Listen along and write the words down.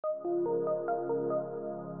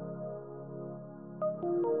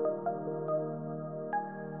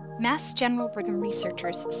Mass General Brigham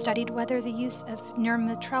researchers studied whether the use of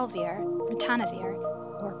nirmatrelvir, ritonavir,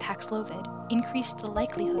 or Paxlovid increased the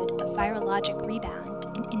likelihood of virologic rebound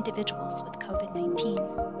in individuals with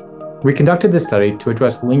COVID-19. We conducted this study to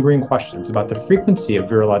address lingering questions about the frequency of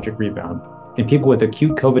virologic rebound in people with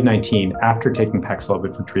acute COVID-19 after taking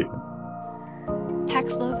Paxlovid for treatment.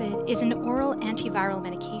 Paxlovid is an oral antiviral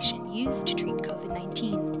medication used to treat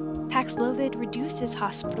COVID-19. Paxlovid reduces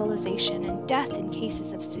hospitalization and death in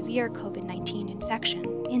cases of severe COVID-19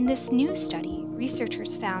 infection. In this new study,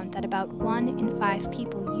 researchers found that about 1 in 5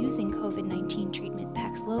 people using COVID-19 treatment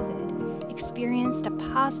Paxlovid experienced a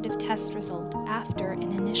positive test result after an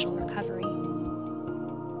initial recovery.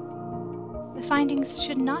 The findings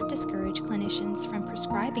should not discourage clinicians from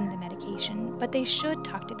prescribing the medication, but they should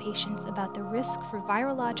talk to patients about the risk for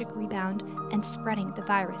virologic rebound and spreading the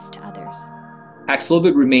virus to others.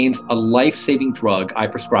 Paxlovid remains a life-saving drug I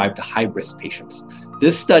prescribe to high-risk patients.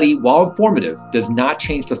 This study, while informative, does not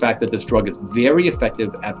change the fact that this drug is very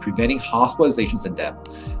effective at preventing hospitalizations and death.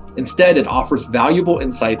 Instead, it offers valuable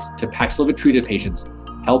insights to Paxlovid-treated patients,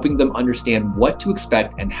 helping them understand what to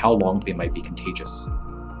expect and how long they might be contagious.